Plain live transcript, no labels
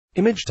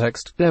Image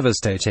text,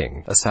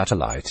 devastating. A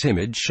satellite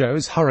image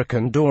shows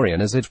Hurricane Dorian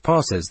as it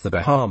passes the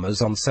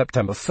Bahamas on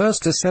September 1. A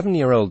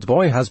 7-year-old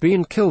boy has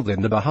been killed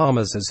in the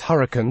Bahamas as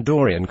Hurricane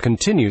Dorian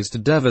continues to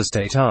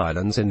devastate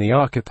islands in the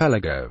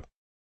archipelago.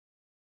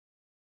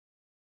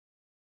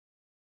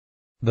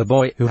 The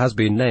boy, who has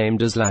been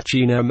named as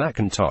Lachino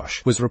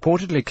McIntosh, was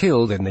reportedly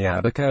killed in the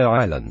Abaco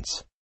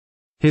Islands.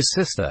 His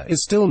sister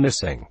is still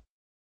missing.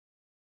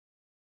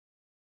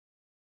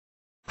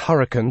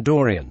 Hurricane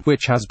Dorian,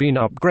 which has been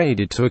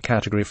upgraded to a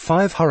Category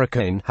 5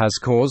 hurricane, has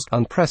caused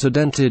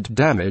unprecedented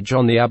damage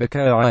on the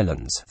Abaco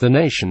Islands, the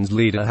nation's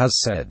leader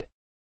has said.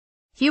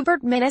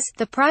 Hubert Minnis,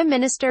 the Prime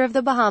Minister of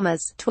the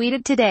Bahamas,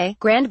 tweeted today,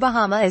 Grand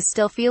Bahama is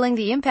still feeling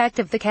the impact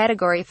of the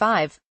Category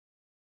 5.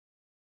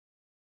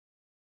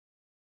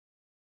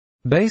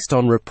 Based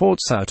on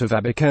reports out of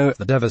Abaco,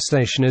 the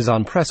devastation is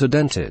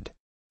unprecedented.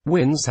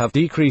 Winds have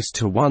decreased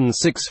to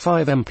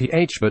 165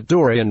 mph, but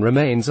Dorian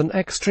remains an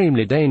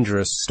extremely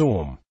dangerous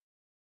storm.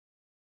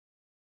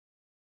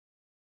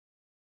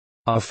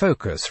 Our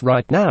focus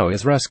right now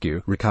is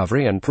rescue,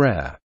 recovery and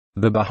prayer.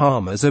 The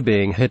Bahamas are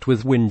being hit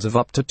with winds of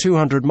up to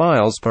 200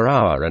 miles per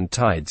hour and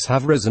tides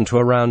have risen to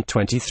around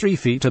 23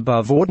 feet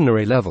above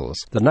ordinary levels,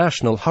 the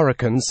National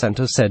Hurricane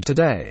Center said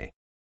today.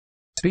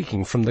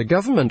 Speaking from the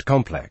government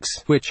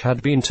complex, which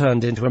had been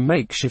turned into a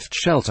makeshift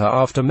shelter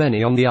after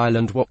many on the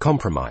island were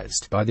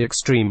compromised by the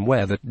extreme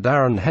weather,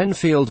 Darren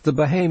Henfield, the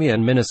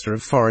Bahamian Minister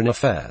of Foreign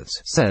Affairs,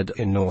 said,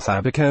 in North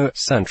Abaco,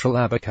 Central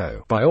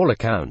Abaco, by all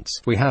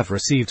accounts, we have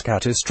received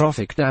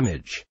catastrophic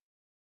damage.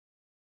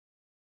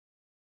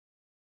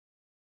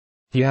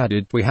 He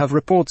added, we have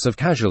reports of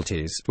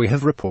casualties, we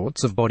have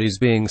reports of bodies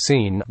being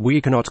seen,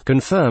 we cannot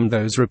confirm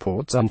those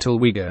reports until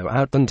we go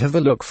out and have a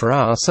look for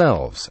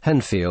ourselves.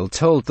 Henfield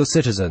told the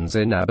citizens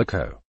in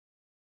Abaco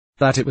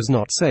that it was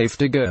not safe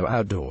to go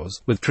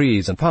outdoors, with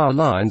trees and power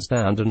lines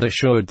down, and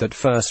assured that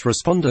first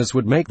responders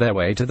would make their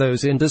way to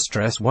those in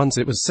distress once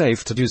it was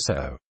safe to do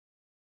so.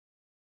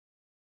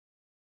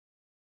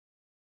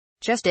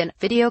 Justin,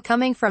 video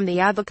coming from the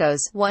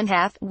Abacos, one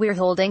half, we're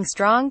holding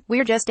strong,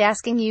 we're just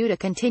asking you to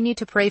continue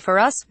to pray for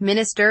us.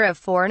 Minister of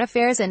Foreign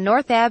Affairs and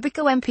North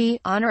Abaco MP,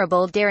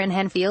 Honorable Darren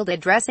Henfield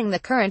addressing the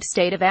current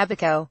state of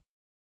Abaco.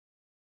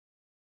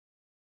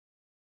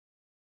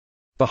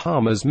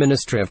 Bahamas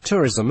Ministry of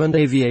Tourism and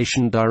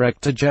Aviation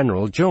Director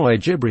General Joy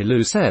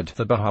Jibrilu said,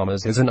 the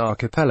Bahamas is an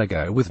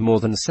archipelago with more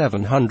than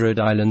 700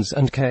 islands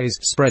and cays,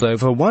 spread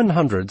over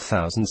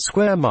 100,000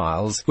 square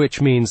miles,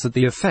 which means that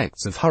the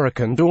effects of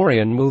Hurricane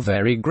Dorian will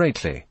vary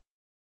greatly.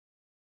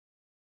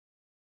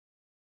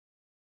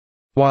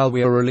 While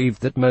we are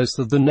relieved that most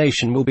of the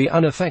nation will be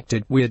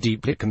unaffected, we are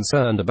deeply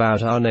concerned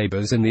about our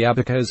neighbors in the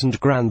Abacos and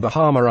Grand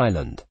Bahama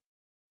Island.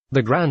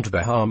 The Grand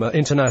Bahama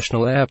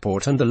International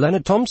Airport and the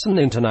Leonard Thompson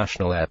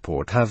International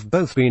Airport have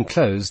both been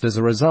closed as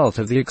a result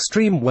of the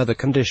extreme weather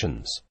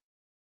conditions.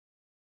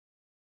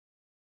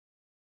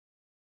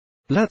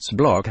 Let's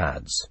block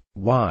ads.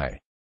 Why?